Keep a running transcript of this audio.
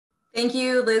Thank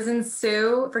you, Liz and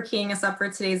Sue, for keying us up for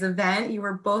today's event. You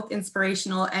were both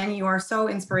inspirational, and you are so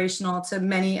inspirational to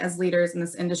many as leaders in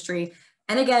this industry.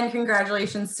 And again,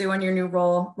 congratulations, Sue, on your new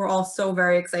role. We're all so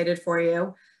very excited for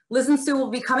you. Liz and Sue will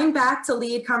be coming back to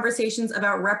lead conversations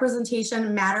about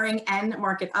representation, mattering, and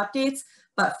market updates.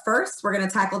 But first, we're going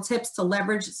to tackle tips to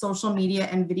leverage social media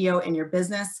and video in your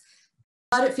business.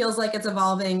 But it feels like it's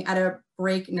evolving at a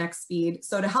breakneck speed.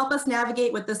 So to help us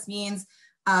navigate what this means,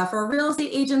 for real estate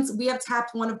agents, we have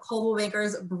tapped one of Coldwell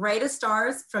Banker's brightest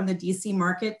stars from the DC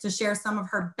market to share some of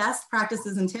her best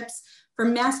practices and tips for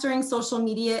mastering social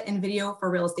media and video for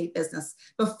real estate business.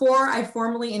 Before I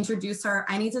formally introduce her,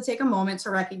 I need to take a moment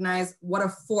to recognize what a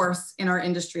force in our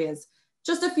industry is.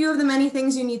 Just a few of the many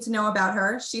things you need to know about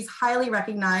her. She's highly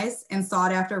recognized and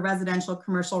sought after residential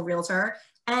commercial realtor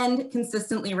and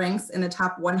consistently ranks in the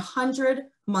top 100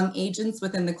 among agents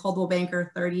within the Coldwell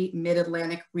Banker 30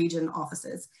 Mid-Atlantic region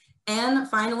offices. And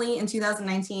finally, in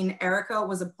 2019, Erica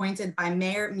was appointed by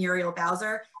Mayor Muriel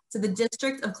Bowser to the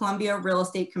District of Columbia Real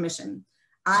Estate Commission.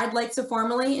 I'd like to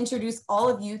formally introduce all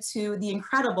of you to the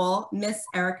incredible Miss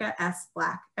Erica S.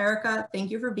 Black. Erica, thank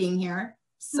you for being here.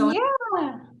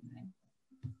 Yeah.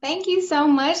 Thank you so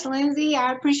much, Lindsay.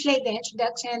 I appreciate the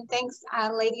introduction. Thanks,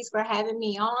 ladies, for having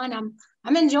me on.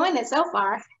 I'm enjoying it so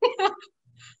far.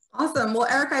 Awesome. Well,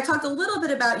 Erica, I talked a little bit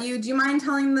about you. Do you mind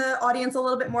telling the audience a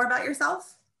little bit more about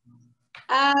yourself?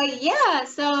 Yeah,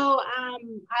 so I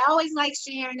alwaways like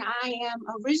sharing. I am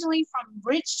originally from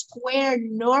Rich Square,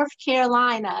 North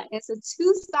Carolina. It's a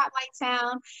 2-stoplight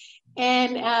town,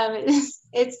 and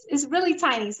it's really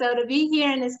tiny. So to be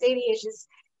here in the city is just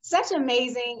such an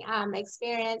amazing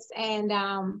experience. And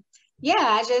yeah,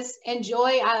 I just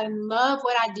enjoy, I love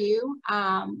what I do.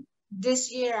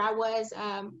 This year I was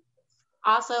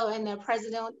also in the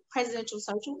presidential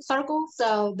circle.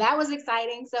 So that was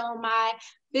exciting. So my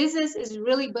business is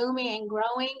really booming and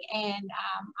growing, and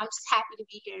I'm just happy to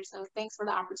be here. So thanks for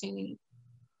the opportunity.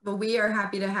 Well, we are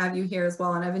happy to have you here as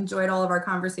well, and I've enjoyed all of our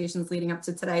conversations leading up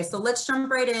to today. So let's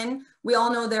jump right in. We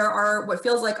all know there are what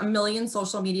feels like a million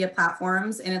social media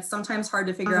platforms, and it's sometimes hard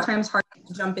to figure out, hard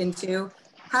to jump into.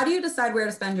 How do you decide where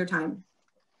to spend your time?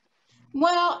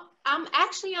 Well, I'm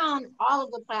actually on all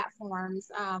of the platforms.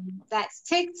 That's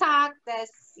TikTok,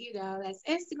 that's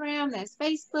Instagram, that's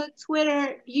Facebook,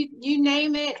 Twitter, you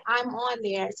name it, I'm on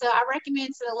there. So I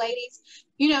recommend to the ladies,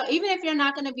 even if you're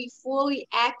not going to be fully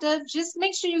active, just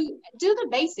make sure you do the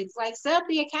basics, like set up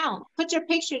the account, put your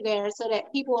picture there so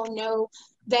that people know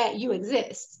that you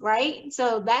exist, right?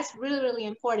 So that's really, really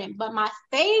important. But my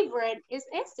favorite is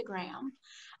Instagram.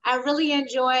 I really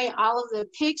enjoy all of the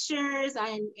pictures.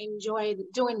 I enjoy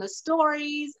doing the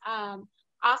stories,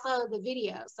 also the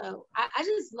video. So I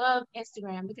just love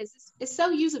Instagram because it's so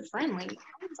user-friendly.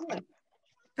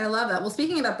 I love that. Well,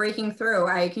 speaking about breaking through,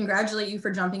 I congratulate you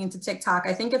for jumping into TikTok.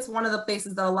 I think it's one of the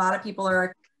places that a lot of people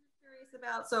are curious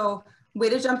about. So way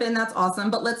to jump in. That's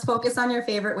awesome. But let's focus on your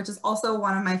favorite, which is also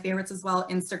one of my favorites as well,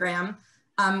 Instagram.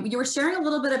 You were sharing a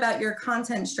little bit about your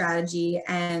content strategy,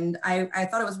 and I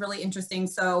thought it was really interesting.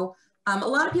 So a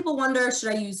lot of people wonder, should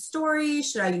I use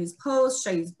stories? Should I use posts?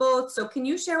 Should I use both? So can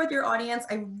you share with your audience?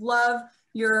 I love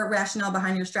your rationale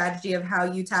behind your strategy of how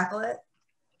you tackle it.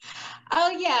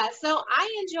 Oh yeah, so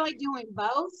I enjoy doing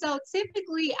both. So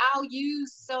typically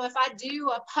so if I do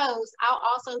a post, I'll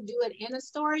also do it in a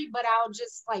story, but I'll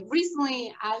just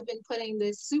recently I've been putting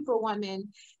this Superwoman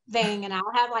thing, and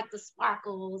I'll have the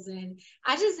sparkles, and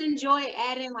I just enjoy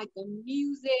adding the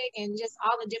music and just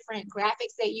all the different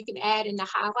graphics that you can add in the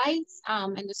highlights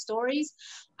and the stories.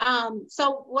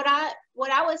 So what I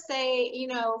would say,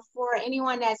 for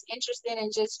anyone that's interested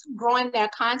in just growing their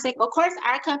content, of course,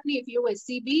 our company, if you're with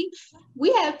CB,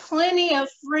 we have plenty of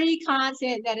free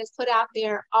content that is put out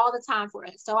there all the time for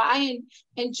us. So I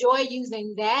enjoy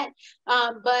using that.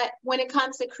 But when it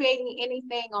comes to creating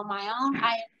anything on my own,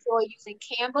 I enjoy using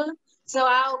Canva. So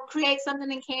I'll create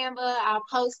something in Canva, I'll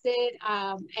post it.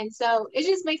 And so it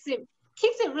just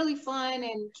keeps it really fun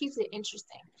and keeps it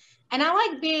interesting. And I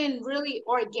like being really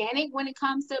organic when it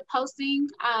comes to posting.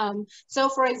 So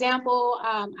for example,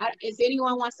 if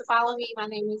anyone wants to follow me, my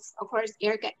name is, of course,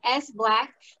 Erica S.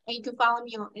 Black, and you can follow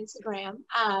me on Instagram.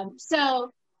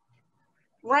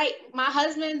 My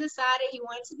husband decided he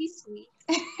wanted to be sweet.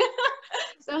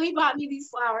 So he bought me these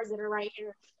flowers that are right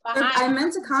here behind. I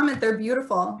meant to comment, they're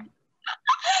beautiful.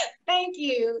 Thank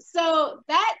you. So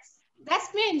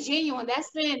that's been genuine,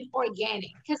 that's been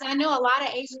organic, because I know a lot of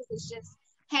agents is just,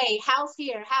 hey, house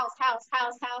here, house.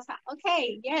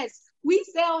 Okay, yes, we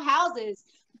sell houses,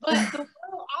 But the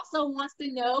world also wants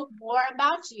to know more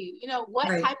about you. You know, what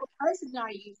Right. type of person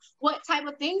are you? What type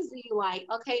of things do you like?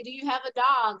 Okay, do you have a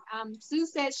dog? Sue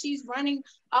says she's running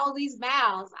all these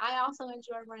miles. I also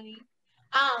enjoy running.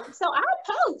 So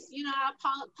I'll post, you know,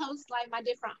 post like my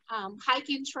different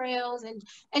hiking trails and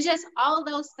just all of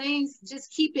those things.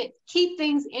 Just keep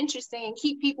things interesting and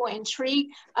keep people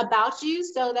intrigued about you,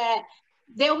 so that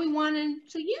they'll be wanting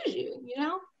to use you. You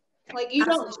know, like you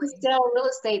don't Absolutely. just sell real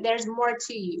estate. There's more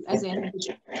to you as an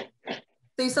individual.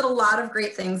 So you said a lot of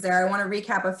great things there. I want to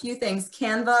recap a few things.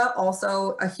 Canva,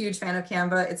 also a huge fan of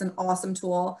Canva. It's an awesome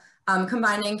tool.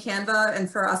 Combining Canva and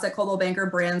for us at Coldwell Banker,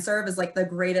 brand serve is like the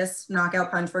greatest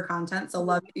knockout punch for content. So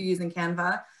love you using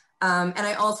Canva. And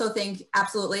I also think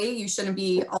absolutely you shouldn't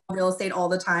be all real estate all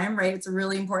the time, right? It's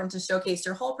really important to showcase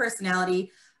your whole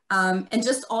personality. And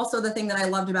just also the thing that I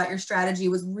loved about your strategy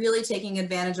was really taking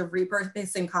advantage of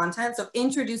repurposing content. So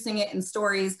introducing it in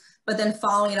stories, but then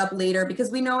following it up later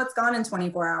because we know it's gone in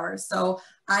 24 hours. So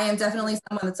I am definitely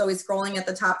someone that's always scrolling at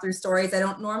the top through stories. I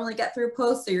don't normally get through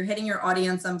posts, so you're hitting your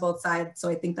audience on both sides. So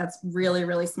I think that's really,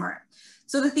 really smart.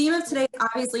 So the theme of today is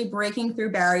obviously breaking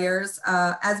through barriers.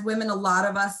 As women, a lot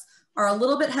of us are a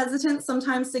little bit hesitant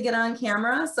sometimes to get on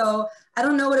camera. So I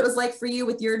don't know what it was like for you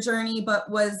with your journey, but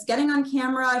was getting on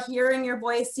camera, hearing your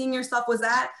voice, seeing yourself, was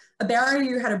that a barrier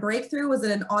you had to break through? Was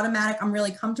it an automatic, I'm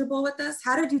really comfortable with this?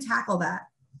 How did you tackle that?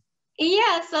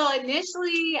 Yeah, so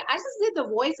initially I just did the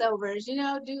voiceovers, you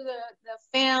know, do the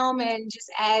film and just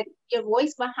add your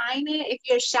voice behind it if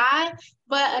you're shy.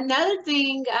 But another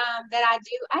thing that I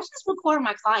do, I just record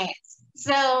my clients.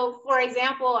 So, for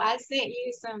example, I sent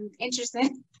you some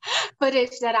interesting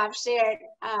footage that I've shared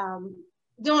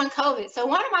during COVID. So,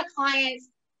 one of my clients,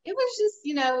 it was just,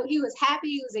 you know, he was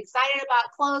happy, he was excited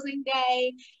about closing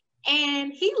day,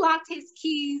 and he locked his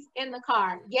keys in the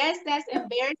car. Yes, that's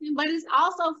embarrassing, but it's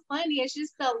also funny. It's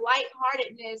just the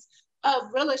lightheartedness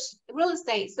of real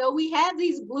estate. So we have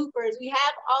these bloopers, we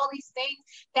have all these things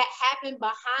that happen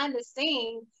behind the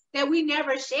scenes that we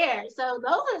never share. So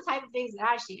those are the type of things that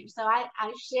I share. So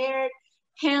I shared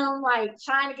him like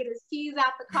trying to get his keys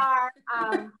out the car.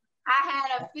 I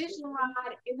had a fishing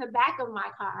rod in the back of my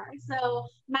car. So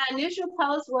my initial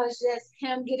post was just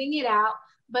him getting it out.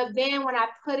 But then when I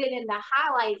put it in the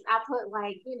highlights, I put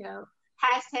like, you know,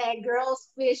 hashtag girls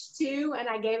fish too. And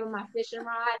I gave him my fishing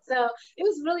rod. So it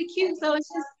was really cute. So it's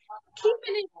just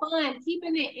keeping it fun,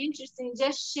 keeping it interesting,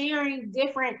 just sharing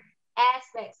different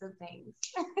aspects of things.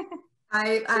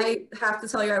 I have to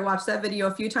tell you, I watched that video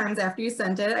a few times after you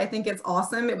sent it. I think it's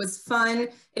awesome. It was fun.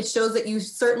 It shows that you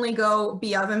certainly go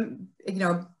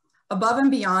above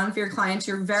and beyond for your clients.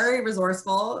 You're very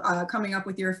resourceful, coming up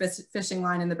with your fishing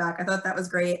line in the back. I thought that was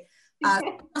great.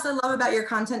 Something else I love about your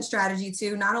content strategy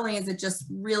too, not only is it just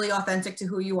really authentic to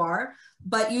who you are,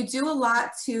 but you do a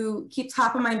lot to keep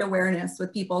top of mind awareness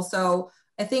with people. So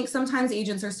I think sometimes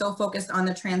agents are so focused on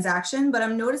the transaction, but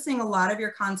I'm noticing a lot of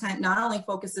your content not only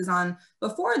focuses on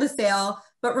before the sale,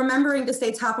 but remembering to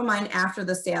stay top of mind after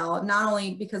the sale, not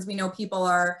only because we know people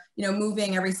are, you know,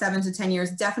 moving every 7 to 10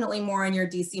 years, definitely more in your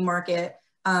DC market.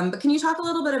 But can you talk a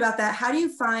little bit about that? How do you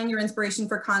find your inspiration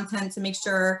for content to make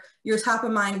sure you're top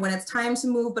of mind when it's time to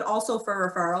move, but also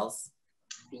for referrals?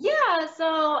 Yeah,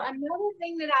 so another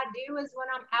thing that I do is when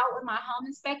I'm out with my home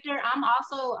inspector, I'm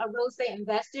also a real estate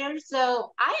investor.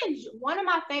 So one of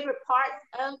my favorite parts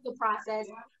of the process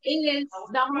is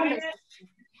the home inspection.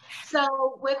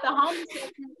 So with the home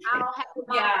inspection,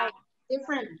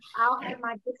 I'll have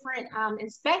my different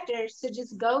inspectors to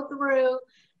just go through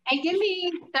and give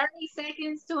me 30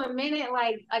 seconds to a minute,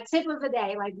 like a tip of the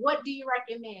day, like what do you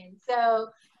recommend? So,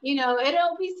 you know,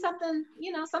 it'll be something,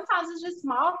 you know, sometimes it's just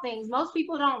small things. Most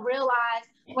people don't realize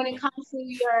when it comes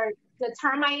to the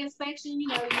termite inspection, you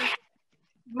know, you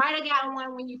might have gotten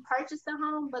one when you purchased the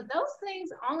home, but those things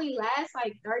only last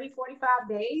like 30, 45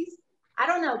 days. I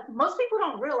don't know. Most people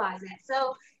don't realize that.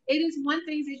 So it is one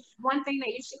thing that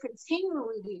you should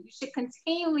continually do. You should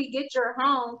continually get your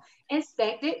home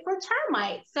inspected for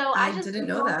termites. So I didn't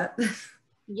know that.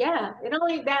 Yeah,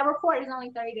 that report is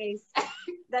only 30 days.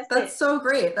 That's so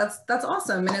great. That's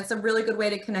awesome. And it's a really good way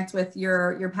to connect with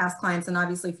your past clients and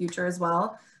obviously future as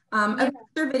well. I've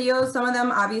watched your videos, some of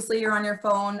them obviously you're on your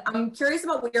phone. I'm curious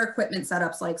about what your equipment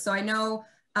setup's like. So I know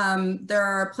there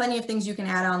are plenty of things you can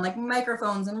add on like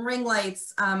microphones and ring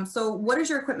lights. So what does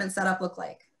your equipment setup look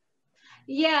like?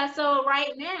 Yeah, so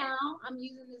right now I'm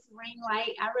using this ring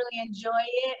light. I really enjoy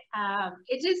it.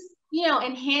 It just, you know,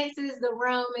 enhances the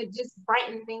room. It just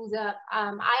brightens things up.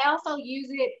 I also use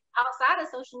it outside of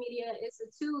social media. It's a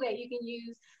tool that you can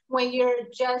use when you're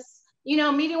just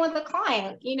meeting with a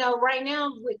client. Right now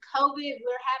with COVID,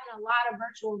 we're having a lot of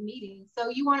virtual meetings. So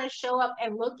you want to show up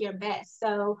and look your best.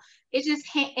 So it just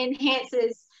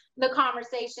enhances the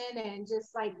conversation and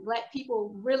just like let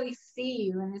people really see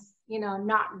you, and it's,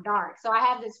 not dark. So I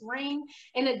have this ring.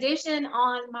 In addition,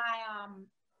 on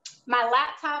my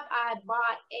laptop, I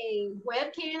bought a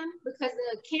webcam because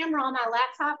the camera on my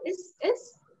laptop is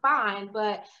fine,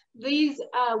 but these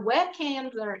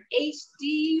webcams are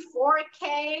HD,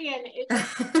 4K, and it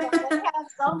just, they have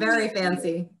so Very many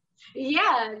fancy.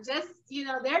 Yeah, just,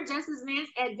 they're just as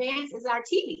advanced as our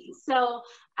TVs. So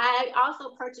I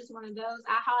also purchased one of those.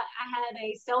 I had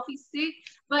a selfie stick,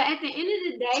 but at the end of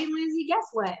the day, Lindsay, guess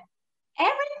what?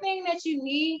 Everything that you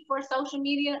need for social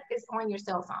media is on your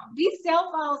cell phone. These cell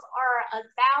phones are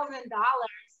 $1,000 or more.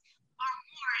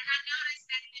 And I noticed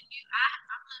that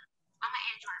I'm an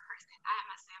Android person. I have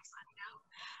my Samsung note.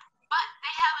 But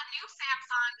they have a new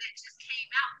Samsung that just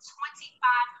came out,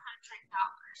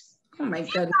 $2,500. Oh my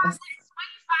goodness. $2,500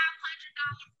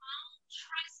 phone,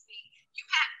 trust me, you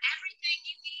have everything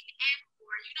you need and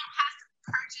more. You don't have to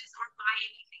purchase or buy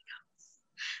anything else.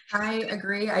 I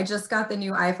agree. I just got the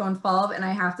new iPhone 12, and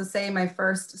I have to say, my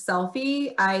first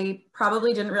selfie, I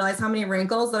probably didn't realize how many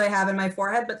wrinkles that I have in my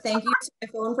forehead, but thank you to my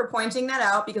phone for pointing that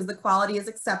out, because the quality is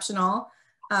exceptional.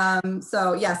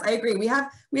 So yes, I agree. We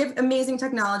have amazing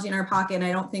technology in our pocket, and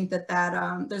I don't think that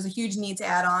there's a huge need to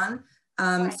add on.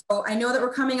 So I know that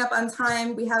we're coming up on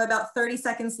time. We have about 30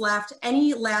 seconds left.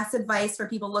 Any last advice for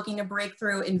people looking to break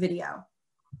through in video?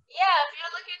 Yeah, if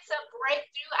you're looking to break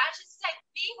through, I should say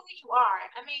be who you are.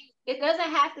 I mean, it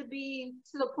doesn't have to be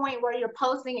to the point where you're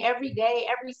posting every day,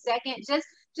 every second. Just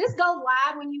go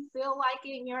live when you feel like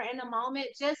it and you're in the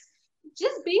moment. Just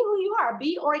be who you are.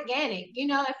 Be organic.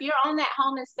 If you're on that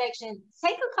home inspection,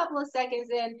 take a couple of seconds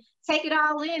and take it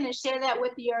all in and share that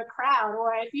with your crowd.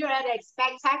 Or if you're at a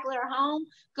spectacular home,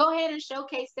 go ahead and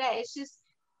showcase that. It's just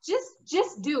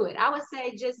do it. I would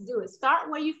say just do it. Start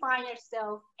where you find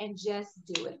yourself and just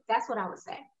do it. That's what I would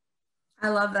say. I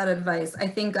love that advice. I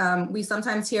think we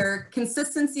sometimes hear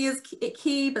consistency is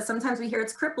key, but sometimes we hear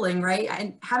it's crippling, right?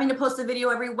 And having to post a video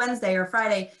every Wednesday or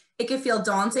Friday, it can feel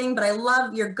daunting, but I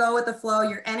love your go with the flow.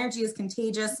 Your energy is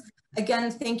contagious. Again,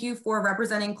 thank you for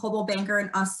representing Coldwell Banker and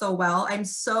us so well. I'm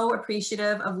so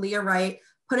appreciative of Leah Wright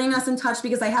putting us in touch,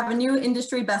 because I have a new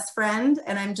industry best friend,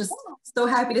 and I'm just so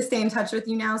happy to stay in touch with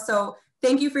you now. So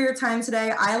thank you for your time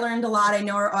today. I learned a lot. I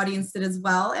know our audience did as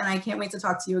well, and I can't wait to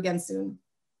talk to you again soon.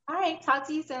 All right, talk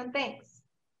to you soon. Thanks.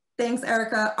 Thanks,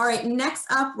 Erica. All right,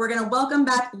 next up, we're going to welcome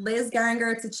back Liz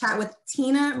Geringer to chat with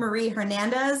Tina Marie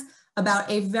Hernandez about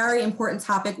a very important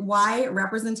topic: why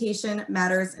representation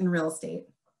matters in real estate.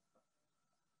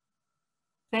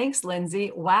 Thanks,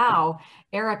 Lindsay. Wow.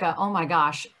 Erica, oh my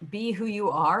gosh, be who you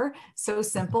are. So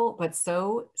simple, but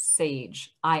so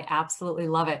sage. I absolutely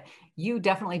love it. You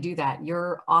definitely do that.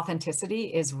 Your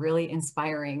authenticity is really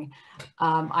inspiring.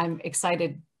 I'm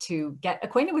excited to get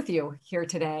acquainted with you here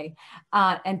today.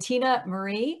 And Tina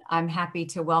Marie, I'm happy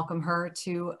to welcome her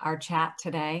to our chat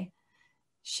today.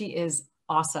 She is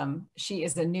awesome. She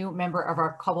is a new member of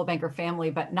our Coldwell Banker family,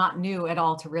 but not new at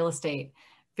all to real estate.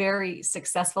 Very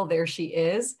successful. There she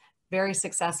is. Very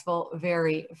successful,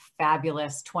 very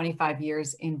fabulous, 25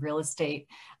 years in real estate.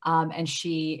 And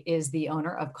she is the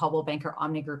owner of Coldwell Banker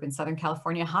Omni Group in Southern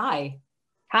California. Hi.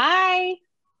 Hi.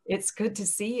 It's good to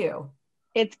see you.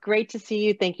 It's great to see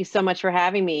you. Thank you so much for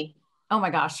having me. Oh my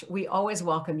gosh, we always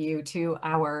welcome you to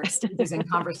our stages and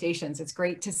conversations. It's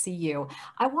great to see you.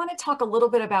 I want to talk a little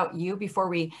bit about you before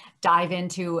we dive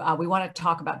into, we want to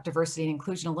talk about diversity and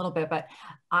inclusion a little bit, but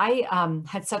I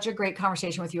had such a great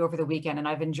conversation with you over the weekend, and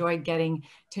I've enjoyed getting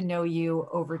to know you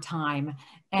over time.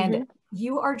 And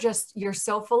you are you're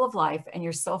so full of life, and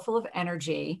you're so full of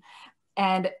energy.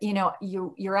 And,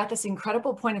 you're at this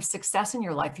incredible point of success in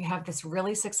your life. You have this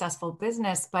really successful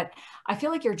business, but I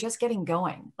feel like you're just getting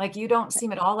going. Like, you don't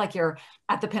seem at all like you're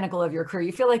at the pinnacle of your career.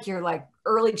 You feel like you're like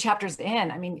early chapters in.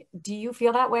 I mean, do you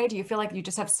feel that way? Do you feel like you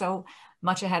just have so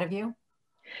much ahead of you?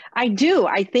 I do.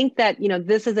 I think that,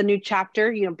 this is a new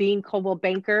chapter, being Coldwell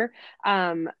Banker.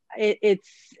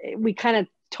 We kind of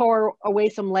tore away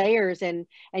some layers, and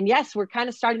yes, we're kind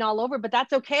of starting all over, but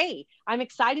that's okay. I'm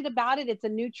excited about it. It's a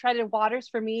new treaded waters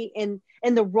for me in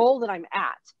the role that I'm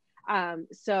at.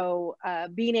 So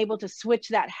being able to switch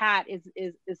that hat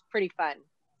is pretty fun.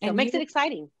 So it makes it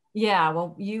exciting. Yeah,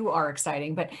 well, you are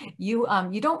exciting, but you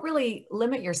don't really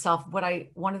limit yourself.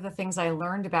 One of the things I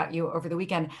learned about you over the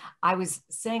weekend, I was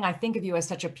saying, I think of you as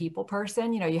such a people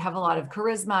person. You have a lot of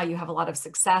charisma, you have a lot of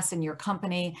success in your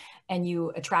company, and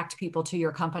you attract people to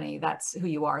your company. That's who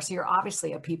you are. So you're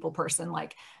obviously a people person,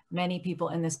 like many people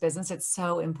in this business. It's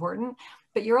so important,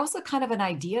 but you're also kind of an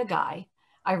idea guy.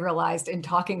 I realized in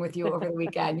talking with you over the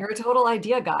weekend, you're a total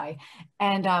idea guy,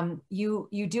 and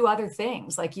you do other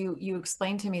things. Like you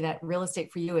explained to me that real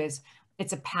estate for you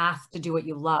it's a path to do what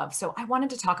you love. So I wanted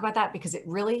to talk about that because it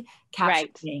really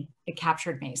captured me. It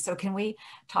captured me. So can we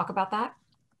talk about that?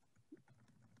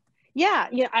 Yeah,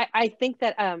 I think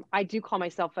that I do call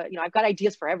myself, I've got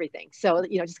ideas for everything. So,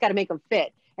 just got to make them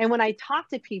fit. And when I talk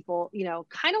to people,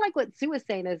 kind of like what Sue was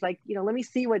saying is like, let me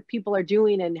see what people are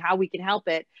doing and how we can help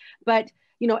it. But,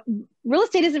 real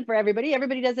estate isn't for everybody.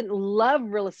 Everybody doesn't love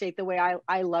real estate the way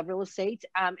I love real estate.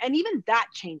 And even that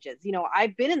changes.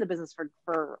 I've been in the business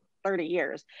for 30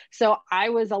 years. So I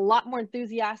was a lot more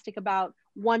enthusiastic about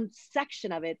one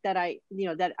section of it that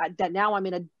that now I'm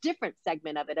in a different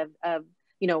segment of it, of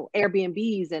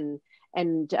Airbnbs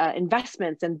and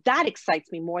investments. And that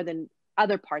excites me more than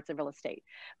other parts of real estate.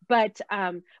 But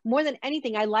more than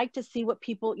anything, I like to see what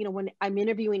people, when I'm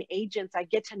interviewing agents, I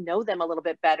get to know them a little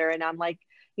bit better. And I'm like,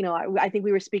 I think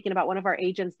we were speaking about one of our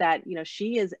agents that,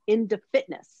 she is into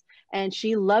fitness and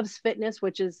she loves fitness,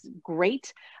 which is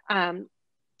great.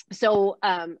 So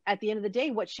at the end of the day,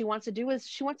 what she wants to do is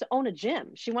she wants to own a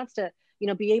gym. She wants to,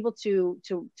 be able to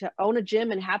own a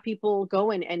gym and have people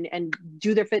go and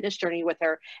do their fitness journey with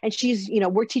her. And she's,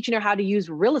 we're teaching her how to use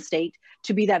real estate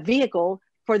to be that vehicle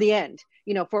for the end,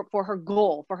 for her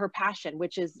goal, for her passion,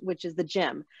 which is the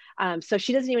gym. So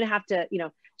she doesn't even have to,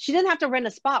 she doesn't have to rent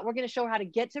a spot. We're going to show her how to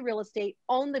get to real estate,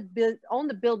 own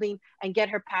the building, and get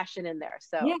her passion in there.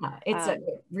 So yeah,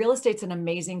 real estate's an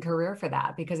amazing career for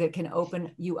that because it can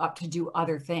open you up to do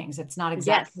other things. It's not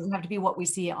exactly, it doesn't have to be what we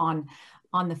see on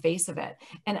the face of it.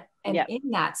 And in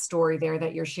that story there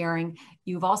that you're sharing,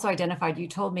 you've also identified, you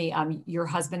told me your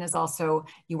husband is also,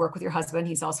 you work with your husband,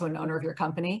 he's also an owner of your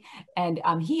company. And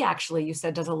he actually, you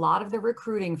said, does a lot of the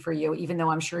recruiting for you, even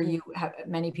though I'm sure you have,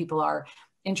 many people are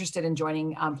interested in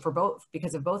joining for both,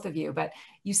 because of both of you. But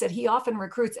you said he often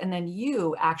recruits and then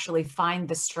you actually find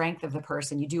the strength of the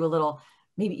person. You do a little,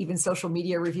 maybe even social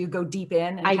media review, go deep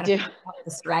in and I do the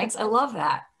strengths. I love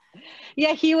that.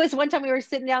 Yeah, he was, one time we were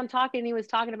sitting down talking and he was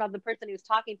talking about the person he was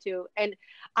talking to. And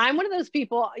I'm one of those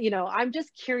people, I'm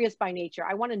just curious by nature.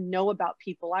 I want to know about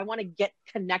people. I want to get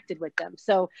connected with them.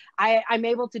 So I'm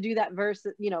able to do that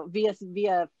versus,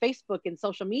 via Facebook and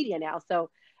social media now.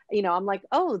 So, I'm like,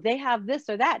 oh, they have this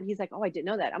or that. And he's like, oh, I didn't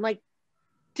know that. I'm like,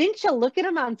 didn't you look at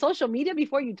them on social media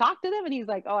before you talk to them? And he's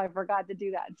like, oh, I forgot to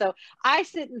do that. So I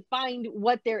sit and find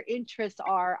what their interests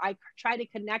are. I try to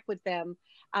connect with them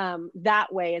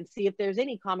that way and see if there's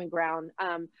any common ground,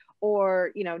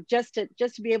 or just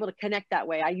to be able to connect that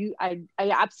way. I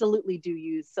absolutely do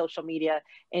use social media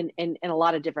in a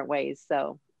lot of different ways.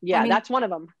 So yeah, that's one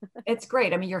of them. It's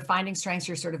great. I mean, you're finding strengths.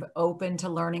 You're sort of open to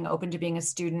learning, open to being a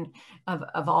student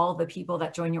of all the people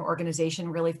that join your organization,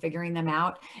 really figuring them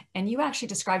out. And you actually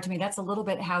described to me, that's a little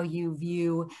bit how you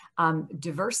view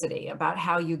diversity, about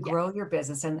how you grow your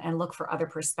business and look for other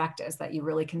perspectives, that you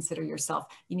really consider yourself,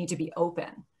 you need to be open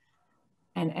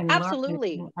and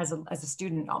absolutely learn as a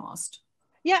student almost.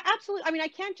 Yeah, absolutely. I mean, I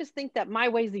can't just think that my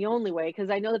way is the only way, because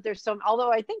I know that there's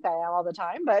although I think I am all the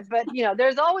time, but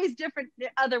there's always different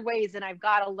other ways, and I've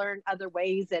got to learn other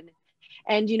ways.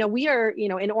 And we are,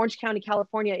 in Orange County,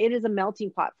 California, it is a melting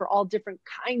pot for all different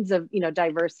kinds of,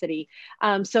 diversity.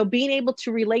 So being able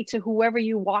to relate to whoever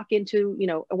you walk in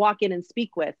and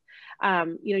speak with,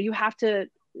 you have to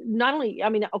not only,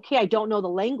 okay, I don't know the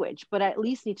language, but I at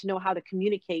least need to know how to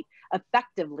communicate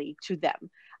effectively to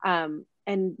them.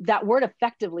 And that word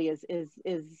effectively is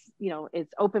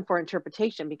it's open for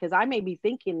interpretation, because I may be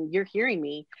thinking you're hearing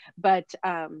me, but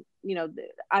I'm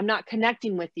not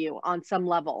connecting with you on some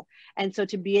level. And so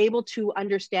to be able to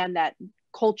understand that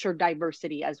culture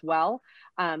diversity as well,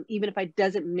 even if it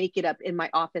doesn't make it up in my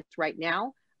office right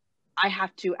now, I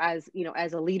have to, as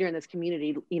a leader in this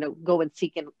community, go and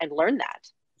seek and learn that.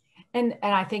 And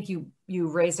I think you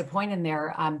raised a point in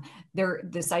there.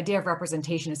 This idea of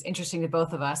representation is interesting to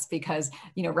both of us, because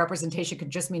representation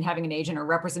could just mean having an agent, or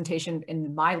representation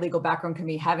in my legal background can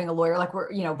be having a lawyer. Like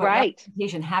but right.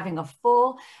 Representation, having a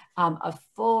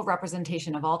full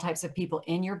representation of all types of people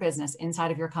in your business,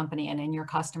 inside of your company, and in your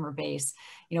customer base.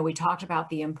 We talked about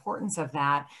the importance of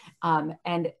that,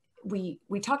 and we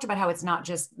talked about how it's not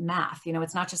just math.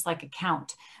 It's not just like a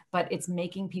count, but it's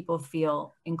making people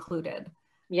feel included.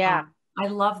 Yeah. I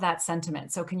love that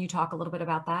sentiment. So can you talk a little bit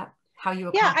about that? how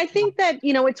you Yeah, accomplish I think that,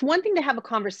 you know, it's one thing to have a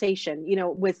conversation, you know,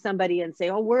 with somebody and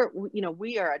say, oh, you know,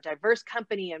 we are a diverse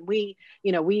company and we,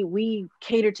 you know, we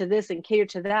cater to this and cater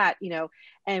to that, you know,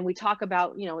 and we talk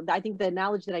about, you know, I think the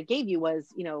analogy that I gave you was,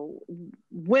 you know,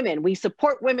 women, we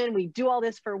support women, we do all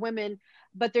this for women,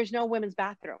 but there's no women's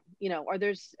bathroom, you know, or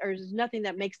there's nothing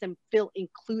that makes them feel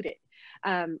included.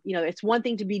 You know, it's one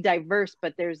thing to be diverse,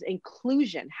 but there's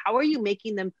inclusion. How are you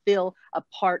making them feel a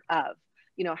part of?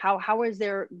 You know, how is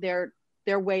their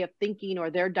way of thinking or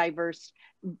their diverse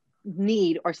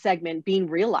need or segment being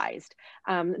realized?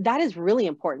 That is really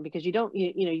important, because you don't,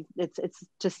 you know, it's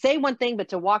to say one thing, but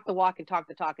to walk the walk and talk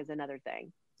the talk is another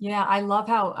thing. Yeah, I love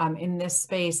how in this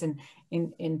space and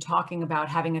in talking about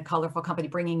having a colorful company,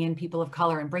 bringing in people of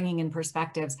color and bringing in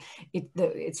perspectives,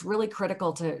 it's really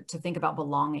critical to think about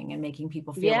belonging and making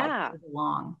people feel like they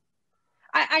belong.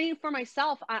 I for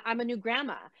myself, I'm a new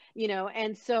grandma, you know,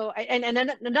 and so, and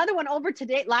another one over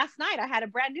today, last night, I had a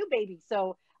brand new baby.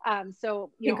 So,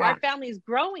 you know, our family is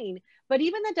growing, but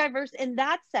even the diverse in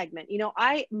that segment, you know,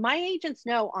 my agents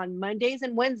know on Mondays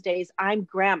and Wednesdays, I'm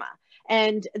grandma,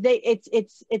 and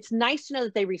it's nice to know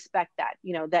that they respect that,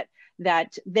 you know,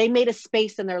 that they made a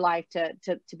space in their life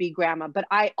to be grandma. But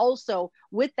I also,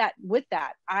 with that,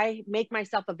 I make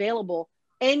myself available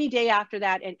any day after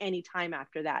that and any time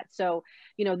after that. So,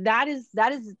 you know,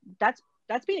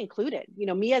 that's being included. You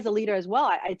know, me as a leader as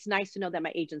well, it's nice to know that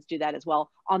my agents do that as well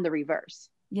on the reverse.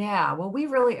 Yeah, well, we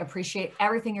really appreciate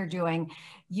everything you're doing.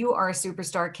 You are a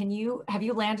superstar. Have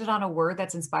you landed on a word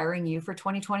that's inspiring you for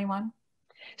 2021?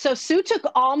 So Sue took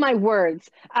all my words,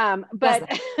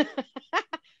 but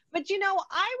but, you know,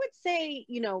 I would say,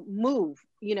 you know, move,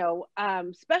 you know,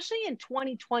 especially in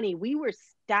 2020, we were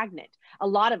stagnant. A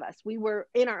lot of us, we were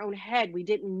in our own head. We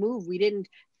didn't move. We didn't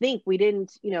think. We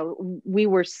didn't, you know, we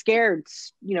were scared,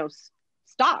 you know,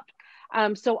 stopped.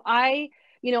 So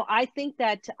you know, I think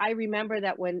that I remember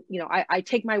that when, you know, I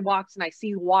take my walks and I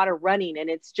see water running and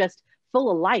it's just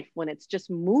full of life when it's just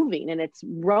moving and it's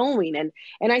roaming.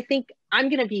 And I think I'm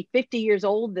going to be 50 years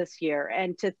old this year.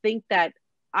 And to think that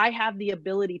I have the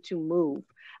ability to move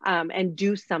and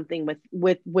do something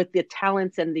with the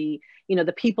talents and the, you know,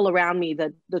 the people around me,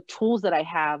 the tools that I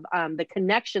have, the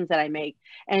connections that I make.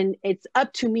 And it's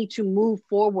up to me to move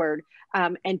forward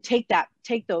and take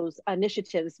those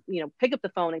initiatives, you know, pick up the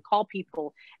phone and call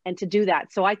people and to do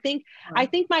that. So I think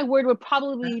my word would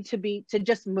probably be to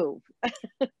just move.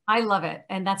 I love it.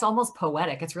 And that's almost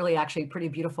poetic. It's really actually a pretty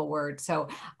beautiful word. So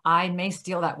I may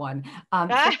steal that one.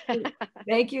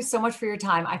 Thank you so much for your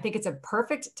time. I think it's a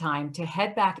perfect time to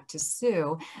head back to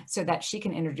Sue so that she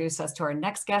can introduce us to our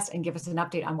next guest and give us an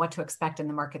update on what to expect in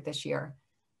the market this year.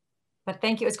 But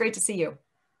thank you. It's great to see you.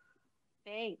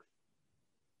 Thanks.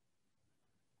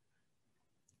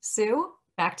 Sue,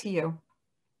 back to you.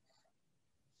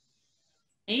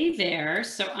 Hey there.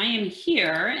 So I am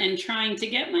here and trying to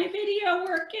get my video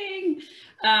working.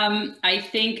 I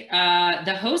think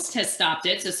the host has stopped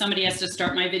it, so somebody has to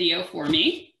start my video for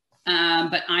me.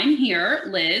 But I'm here,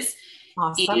 Liz.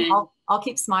 Awesome. I'll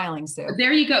keep smiling, Sue.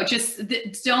 There you go. Just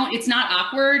don't, it's not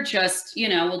awkward. Just, you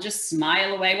know, we'll just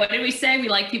smile away. What did we say? We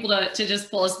like people to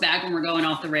just pull us back when we're going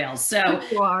off the rails. So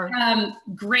you are.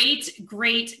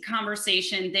 Great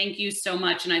conversation. Thank you so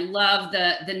much. And I love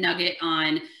the nugget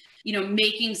on, you know,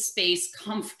 making space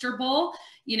comfortable.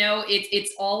 You know,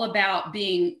 it's all about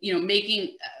being, you know,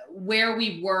 making where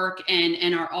we work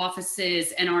and our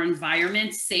offices and our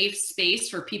environment safe space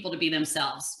for people to be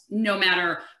themselves, no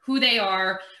matter who they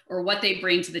are or what they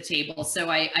bring to the table. So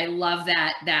I love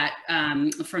that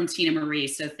from Tina Marie.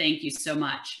 So thank you so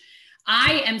much.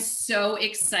 I am so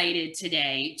excited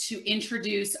today to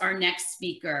introduce our next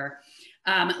speaker,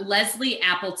 Leslie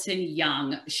Appleton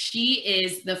Young. She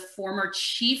is the former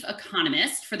chief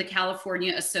economist for the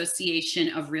California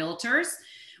Association of Realtors.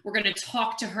 We're going to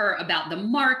talk to her about the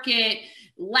market,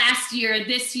 last year,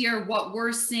 this year, what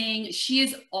we're seeing. She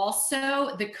is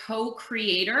also the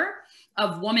co-creator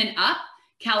of Woman Up,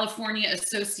 California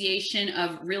Association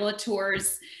of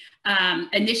Realtors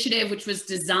initiative, which was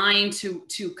designed to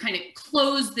kind of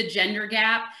close the gender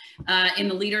gap in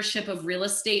the leadership of real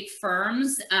estate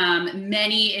firms.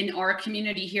 Many in our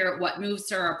community here at What Moves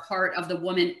Her are part of the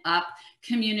Woman Up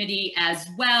community as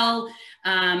well.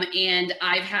 And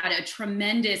I've had a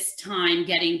tremendous time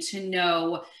getting to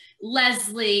know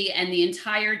Leslie and the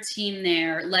entire team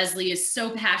there. Leslie is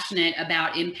so passionate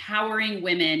about empowering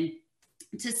women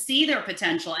to see their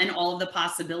potential and all of the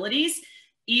possibilities,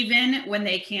 even when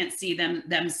they can't see them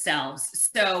themselves.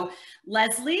 So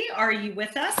Leslie, are you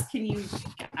with us? Can you,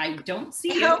 I don't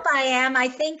see you. I hope I am. I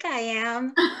think I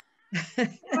am.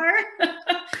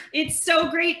 It's so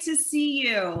great to see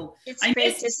you. It's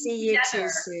great to see you too,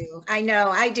 Sue. I know,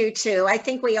 I do too. I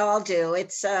think we all do.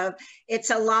 It's a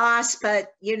loss, but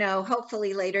you know,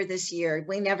 hopefully later this year.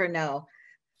 We never know.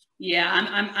 Yeah,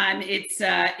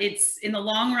 it's in the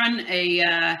long run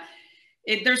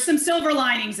there's some silver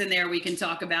linings in there we can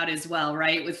talk about as well,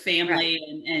 right? With family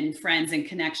and friends and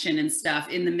connection and stuff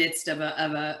in the midst of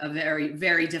a very,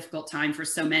 very difficult time for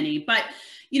so many. But,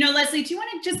 you know, Leslie, do you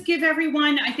want to just give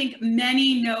everyone, I think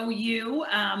many know you,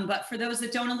 but for those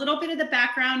that don't, a little bit of the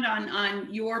background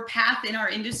on your path in our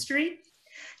industry?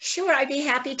 Sure, I'd be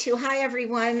happy to. Hi,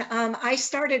 everyone. I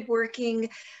started working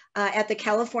at the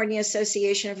California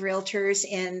Association of Realtors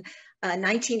in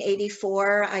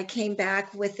 1984. I came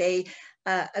back with a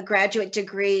graduate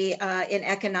degree in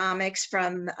economics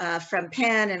from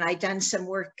Penn, and I'd done some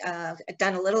work,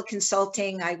 done a little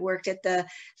consulting. I worked at the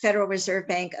Federal Reserve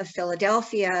Bank of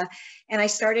Philadelphia, and I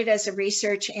started as a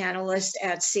research analyst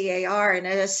at CAR, and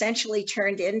it essentially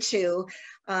turned into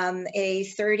a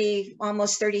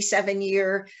almost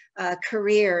 37-year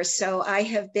career. So I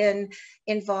have been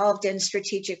involved in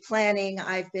strategic planning.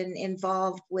 I've been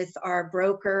involved with our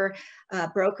broker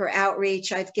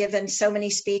outreach. I've given so many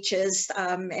speeches,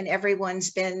 and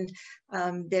everyone's been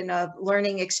a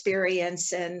learning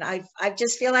experience. And I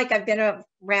just feel like I've been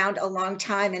around a long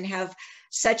time and have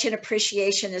such an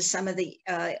appreciation, as some of the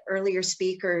earlier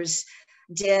speakers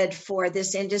did, for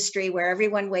this industry where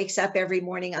everyone wakes up every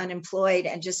morning unemployed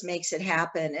and just makes it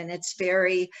happen. And it's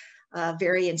very,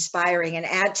 very inspiring. And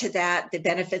add to that the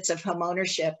benefits of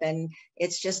homeownership, and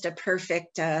it's just a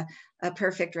perfect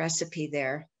recipe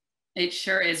there. It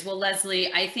sure is. Well,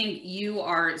 Leslie, I think you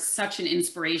are such an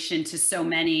inspiration to so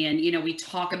many. And, you know, we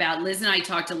talk about, Liz and I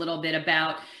talked a little bit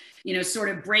about, you know, sort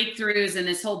of breakthroughs and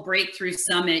this whole breakthrough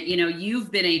summit. You know,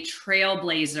 you've been a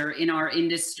trailblazer in our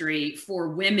industry for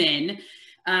women.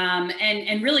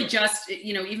 And really just,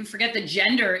 you know, even forget the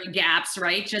gender gaps,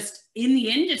 right? Just in the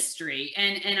industry.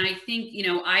 And I think, you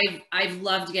know, I've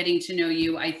loved getting to know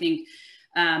you. I think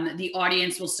the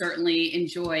audience will certainly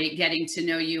enjoy getting to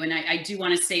know you. And I do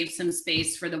want to save some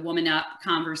space for the Woman Up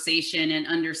conversation and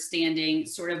understanding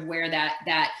sort of where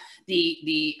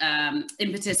the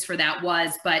impetus for that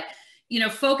was. But, you know,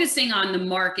 focusing on the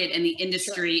market and the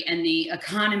industry and the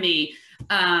economy,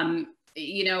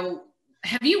 you know,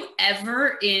 have you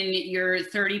ever in your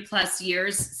 30 plus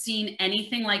years seen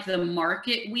anything like the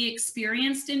market we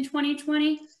experienced in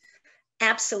 2020?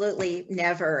 Absolutely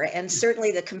never. And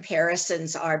certainly the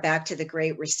comparisons are back to the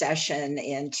Great Recession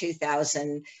in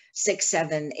 2006,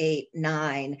 7, 8,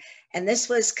 9. And this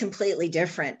was completely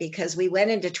different because we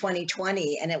went into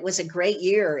 2020 and it was a great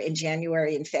year in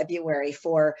January and February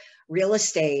for real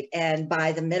estate. And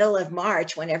by the middle of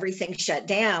March, when everything shut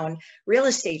down, real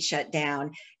estate shut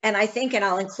down. And I think, and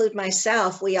I'll include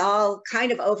myself, we all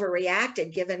kind of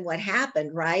overreacted given what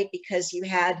happened, right? Because you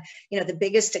had, you know, the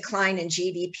biggest decline in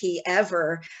GDP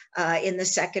ever in the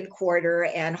second quarter,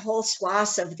 and whole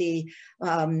swaths of the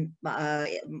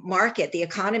market, the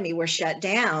economy, were shut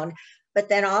down. But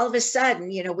then all of a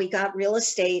sudden, you know, we got real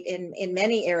estate in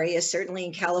many areas, certainly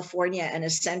in California, an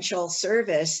essential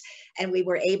service, and we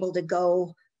were able to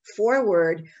go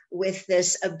forward with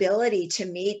this ability to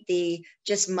meet the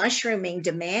just mushrooming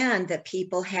demand that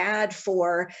people had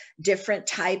for different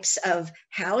types of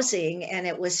housing. And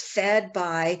it was fed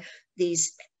by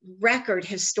these record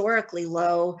historically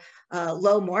low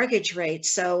mortgage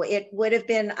rates. So it would have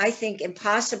been, I think,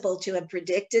 impossible to have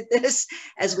predicted this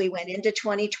as we went into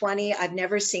 2020. I've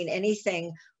never seen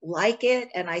anything like it.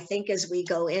 And I think as we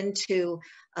go into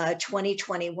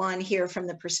 2021 here, from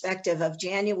the perspective of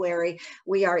January,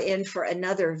 we are in for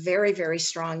another very, very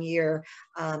strong year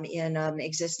in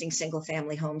existing single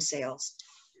family home sales.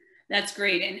 That's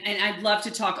great. And I'd love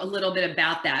to talk a little bit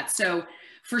about that. So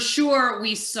for sure,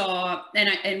 we saw,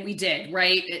 and we did,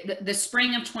 right? The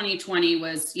spring of 2020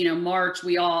 was, you know, March.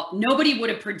 Nobody would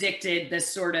have predicted this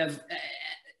sort of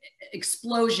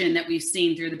explosion that we've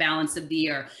seen through the balance of the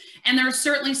year. And there are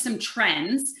certainly some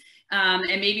trends, and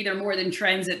maybe they're more than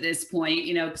trends at this point,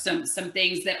 you know, some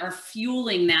things that are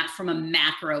fueling that from a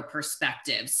macro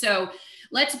perspective. So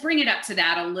let's bring it up to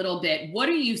that a little bit. What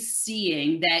are you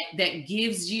seeing that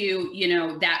gives you, you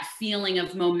know, that feeling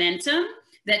of momentum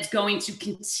that's going to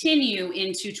continue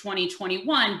into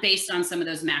 2021 based on some of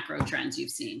those macro trends you've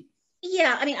seen?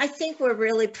 Yeah, I mean, I think we're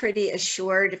really pretty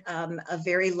assured a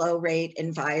very low rate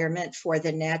environment for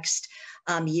the next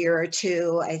year or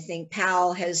two. I think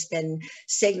Powell has been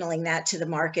signaling that to the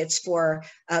markets for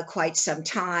quite some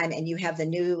time. And you have the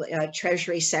new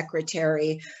Treasury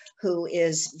Secretary who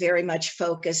is very much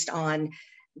focused on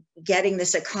getting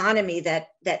this economy that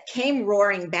came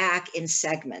roaring back in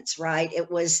segments, right?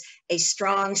 It was a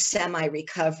strong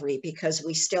semi-recovery because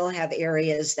we still have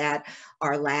areas that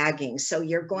are lagging. So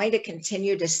you're going to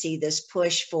continue to see this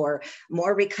push for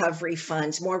more recovery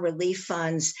funds, more relief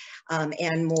funds,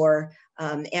 and more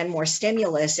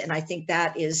stimulus. And I think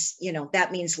that is,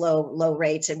 that means low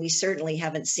rates. And we certainly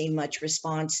haven't seen much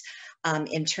response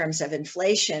in terms of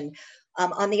inflation.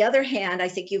 On the other hand, I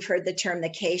think you've heard the term the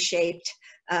K-shaped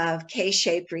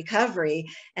recovery.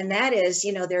 And that is,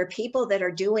 there are people that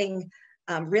are doing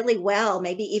really well,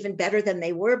 maybe even better than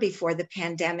they were before the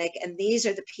pandemic. And these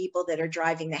are the people that are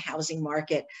driving the housing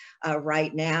market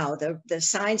right now. The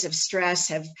signs of stress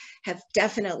have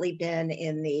definitely been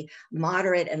in the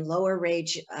moderate and lower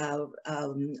wage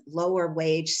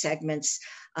segments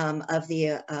of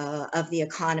the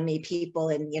economy, people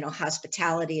in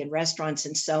hospitality and restaurants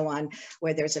and so on,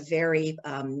 where there's a very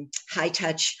high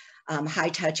touch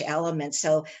element.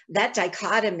 So that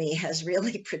dichotomy has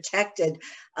really protected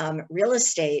real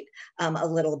estate a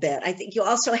little bit. I think you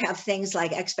also have things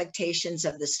like expectations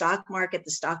of the stock market.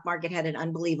 The stock market had an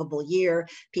unbelievable year.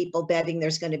 People betting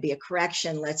there's going to be a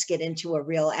correction. Let's get into a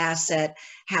real asset.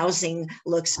 Housing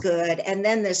looks good. And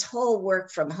then this whole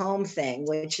work from home thing,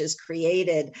 which has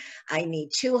created, I need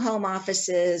 2 home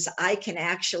offices. I can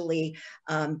actually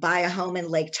buy a home in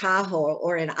Lake Tahoe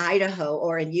or in Idaho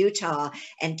or in Utah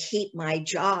and keep my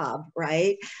job,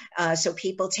 right? So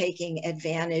people taking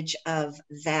advantage of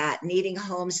that, needing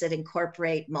homes that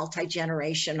incorporate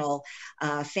multi-generational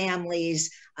families,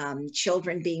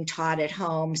 children being taught at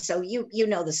home. So you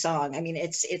know the song. I mean,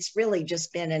 it's really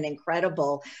just been an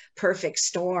incredible, perfect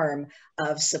storm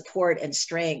of support and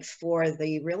strength for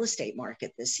the real estate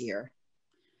market this year.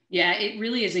 Yeah, it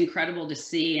really is incredible to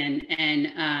see.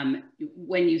 And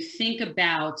when you think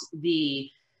about the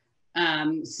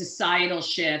societal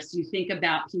shifts, you think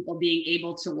about people being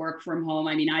able to work from home.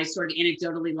 I mean, I sort of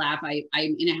anecdotally laugh. I'm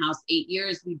in a house 8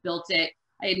 years. We built it.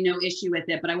 I had no issue with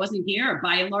it, but I wasn't here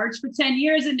by and large for 10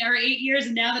 years or 8 years.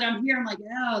 And now that I'm here, I'm like,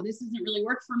 oh, this doesn't really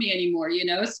work for me anymore,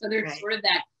 So there's right. sort of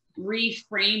that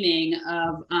reframing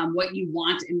of what you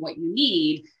want and what you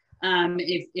need.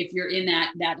 If you're in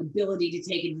that ability to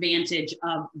take advantage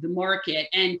of the market.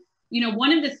 And,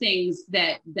 one of the things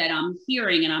that I'm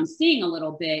hearing and I'm seeing a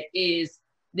little bit is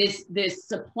this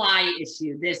supply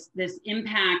issue, this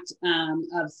impact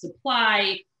of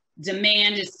supply.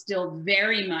 Demand is still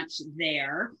very much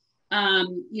there.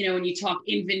 When you talk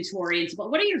inventory and so,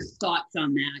 what are your thoughts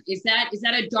on that? Is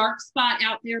that a dark spot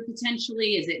out there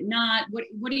potentially? Is it not?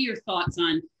 What are your thoughts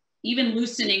on even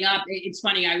loosening up? It's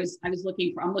funny. I'm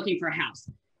looking for a house,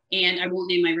 and I won't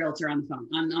name my realtor on the phone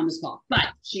on this call, but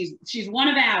she's one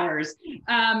of ours.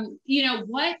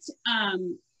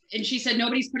 And she said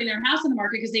nobody's putting their house on the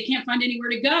market because they can't find anywhere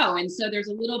to go. And so there's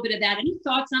a little bit of that. Any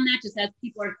thoughts on that, just as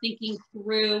people are thinking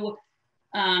through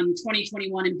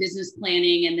 2021 and business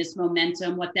planning and this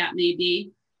momentum, what that may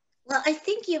be? Well, I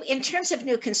think in terms of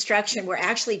new construction, we're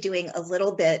actually doing a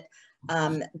little bit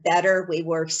better. We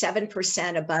were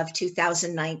 7% above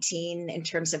 2019 in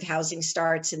terms of housing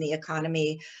starts in the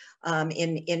economy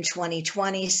in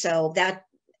 2020. So that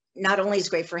not only is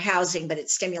great for housing, but it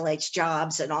stimulates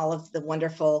jobs and all of the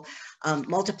wonderful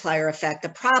multiplier effect. The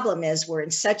problem is we're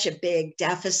in such a big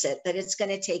deficit that it's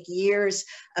going to take years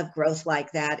of growth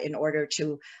like that in order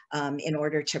to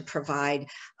provide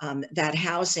that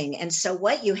housing. And so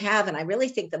what you have, and I really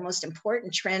think the most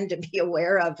important trend to be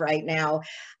aware of right now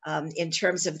in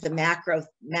terms of the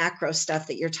macro stuff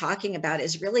that you're talking about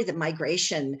is really the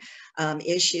migration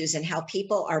issues and how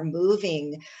people are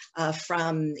moving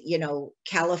from,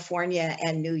 California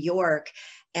and New York,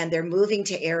 and they're moving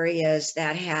to areas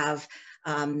that have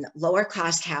lower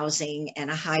cost housing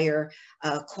and a higher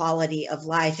quality of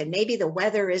life. And maybe the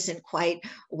weather isn't quite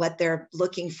what they're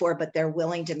looking for, but they're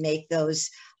willing to make those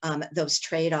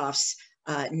trade-offs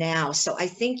now. So I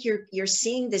think you're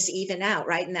seeing this even out,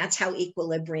 right? And that's how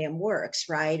equilibrium works,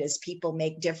 right? As people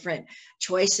make different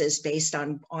choices based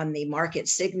on the market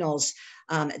signals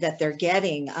that they're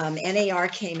getting. NAR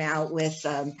came out with,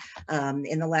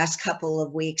 in the last couple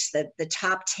of weeks, that the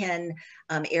top 10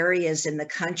 areas in the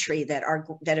country that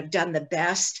have done the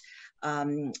best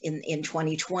in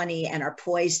 2020 and are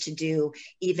poised to do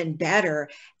even better.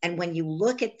 And when you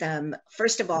look at them,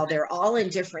 first of all, they're all in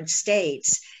different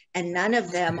states. And none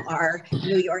of them are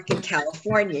New York and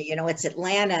California. It's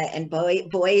Atlanta and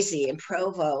Boise and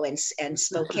Provo and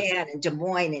Spokane and Des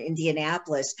Moines and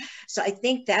Indianapolis. So I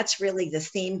think that's really the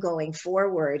theme going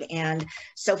forward. And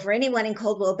so for anyone in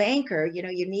Coldwell Banker,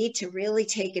 you need to really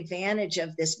take advantage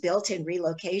of this built-in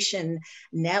relocation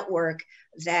network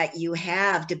that you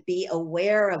have to be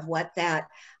aware of what that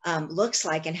looks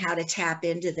like and how to tap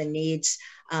into the needs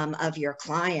of your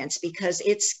clients, because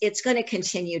it's going to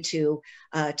continue to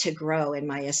grow, in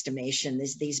my estimation,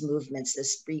 these movements,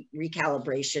 this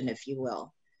recalibration, if you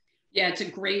will. Yeah, it's a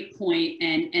great point,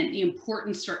 and the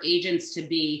importance for agents to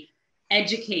be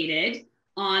educated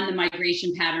on the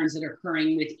migration patterns that are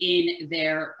occurring within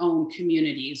their own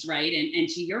communities, right? And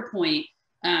to your point,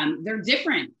 they're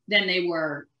different than they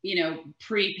were,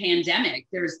 pre-pandemic.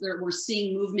 We're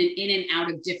seeing movement in and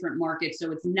out of different markets,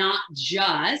 so it's not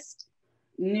just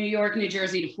New York, New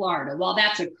Jersey to Florida. While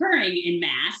that's occurring in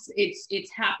mass,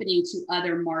 it's happening to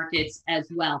other markets as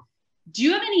well. Do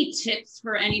you have any tips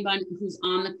for anyone who's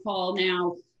on the call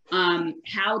now,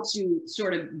 how to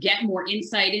sort of get more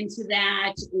insight into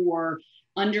that, or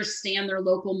understand their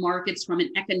local markets from an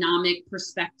economic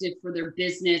perspective for their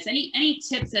business? Any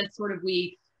tips that sort of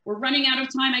we're running out of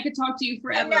time? I could talk to you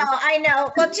forever. I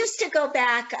know. Well, just to go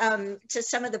back to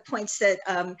some of the points that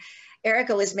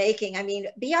Erica was making, I mean,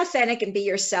 be authentic and be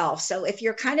yourself. So if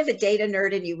you're kind of a data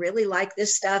nerd and you really like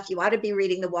this stuff, you ought to be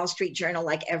reading the Wall Street Journal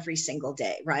like every single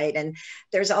day, right? And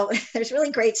there's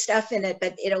really great stuff in it,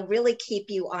 but it'll really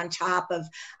keep you on top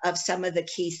of some of the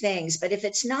key things. But if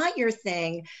it's not your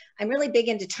thing, I'm really big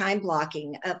into time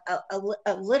blocking,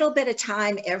 a little bit of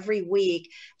time every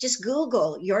week. Just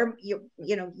Google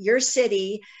your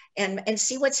city and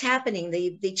see what's happening.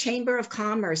 The Chamber of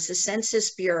Commerce, the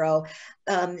Census Bureau,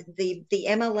 the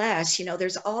MLS,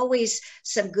 there's always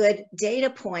some good data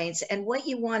points. And what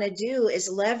you want to do is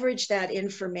leverage that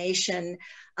information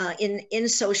in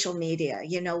social media.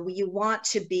 You want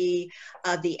to be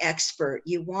the expert.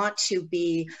 You want to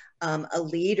be a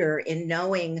leader in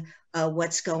knowing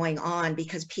what's going on,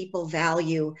 because people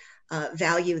value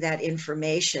that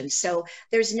information. So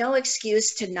there's no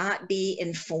excuse to not be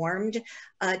informed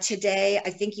today. I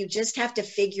think you just have to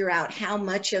figure out how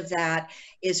much of that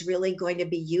is really going to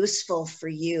be useful for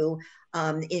you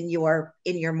in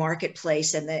your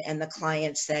marketplace and the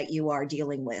clients that you are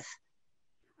dealing with.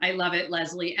 I love it,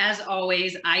 Leslie. As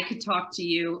always, I could talk to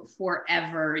you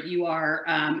forever. You are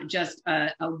just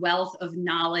a wealth of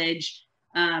knowledge,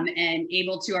 and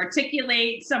able to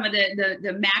articulate some of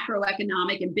the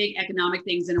macroeconomic and big economic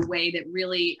things in a way that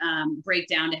really break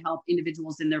down to help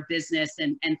individuals in their business,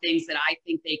 and things that I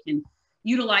think they can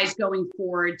utilize going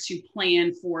forward to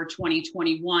plan for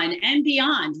 2021 and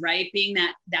beyond, right? Being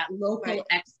that local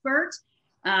expert,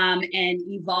 and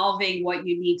evolving what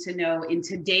you need to know in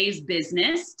today's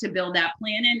business to build that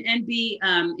plan and be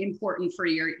important for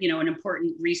your, an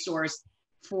important resource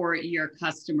for your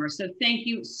customers. So thank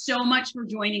you so much for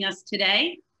joining us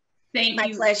today. Thank you.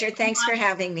 My pleasure. Thanks for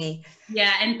having me.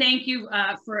 Yeah, and thank you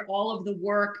for all of the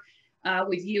work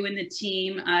with you and the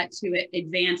team to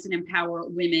advance and empower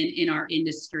women in our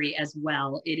industry as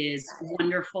well. It is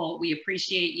wonderful. We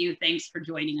appreciate you. Thanks for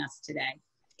joining us today.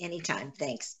 Anytime.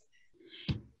 Thanks.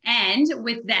 And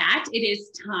with that, it is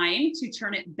time to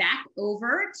turn it back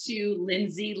over to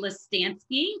Lindsay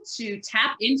Listansky to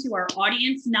tap into our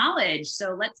audience knowledge.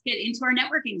 So let's get into our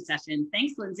networking session.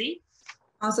 Thanks, Lindsay.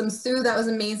 Awesome, Sue, that was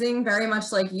amazing. Very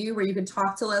much like you, where you could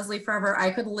talk to Leslie forever.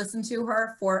 I could listen to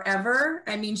her forever.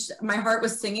 I mean, my heart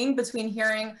was singing between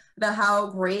hearing about how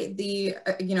great the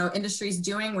industry is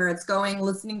doing, where it's going,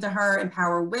 listening to her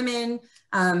empower women,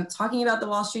 talking about the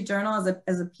Wall Street Journal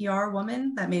as a PR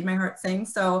woman. That made my heart sing.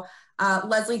 So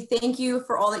Leslie, thank you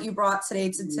for all that you brought today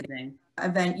to today's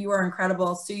event. You are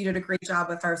incredible. Sue, you did a great job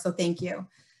with her, so thank you.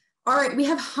 All right, we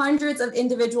have hundreds of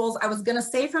individuals. I was gonna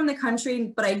say from the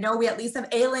country, but I know we at least have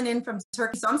Aylin in from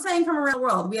Turkey. So I'm saying from around the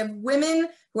world. We have women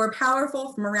who are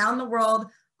powerful from around the world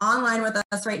online with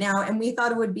us right now. And we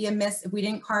thought it would be amiss if we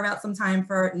didn't carve out some time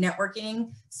for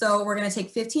networking. So we're gonna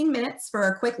take 15 minutes for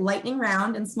a quick lightning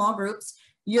round in small groups.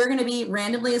 You're gonna be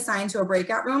randomly assigned to a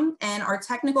breakout room, and our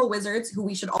technical wizards, who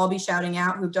we should all be shouting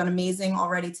out, who've done amazing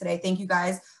already today, thank you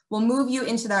guys, will move you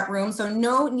into that room. So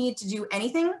no need to do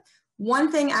anything.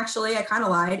 One thing, actually, I kind of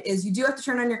lied, is you do have to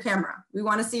turn on your camera. We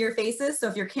want to see your faces. So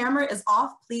if your camera is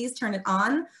off, please turn it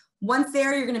on. Once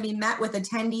there, you're going to be met with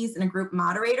attendees and a group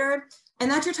moderator.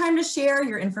 And that's your time to share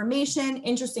your information,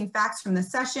 interesting facts from the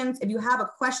sessions. If you have a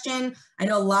question, I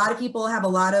know a lot of people have a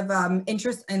lot of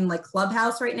interest in like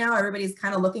Clubhouse right now. Everybody's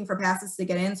kind of looking for passes to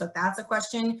get in. So if that's a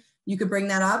question, you could bring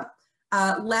that up.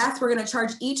 Last, we're going to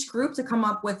charge each group to come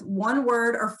up with one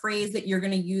word or phrase that you're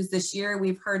going to use this year.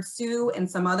 We've heard Sue and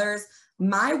some others.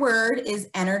 My word is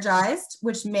energized,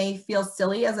 which may feel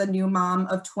silly as a new mom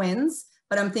of twins,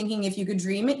 but I'm thinking if you could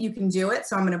dream it, you can do it.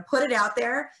 So I'm going to put it out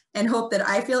there and hope that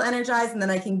I feel energized and that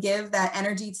I can give that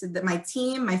energy to my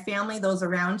team, my family, those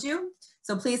around you.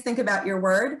 So please think about your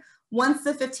word. Once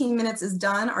the 15 minutes is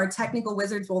done, our technical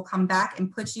wizards will come back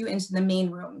and put you into the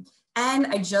main room. And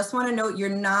I just want to note, you're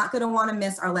not going to want to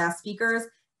miss our last speakers.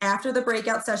 After the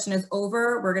breakout session is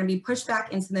over, we're going to be pushed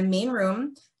back into the main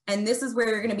room. And this is where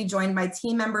you're going to be joined by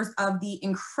team members of the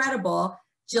incredible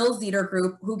Jill Zeter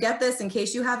Group, who, get this in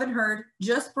case you haven't heard,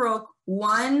 just broke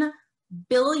 $1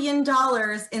 billion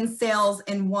in sales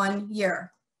in 1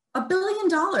 year. $1 billion.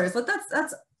 Like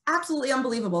that's absolutely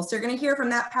unbelievable. So you're going to hear from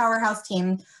that powerhouse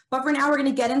team. But for now, we're going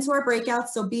to get into our breakouts.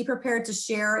 So be prepared to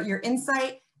share your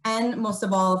insight and, most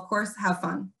of all, of course, have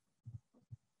fun.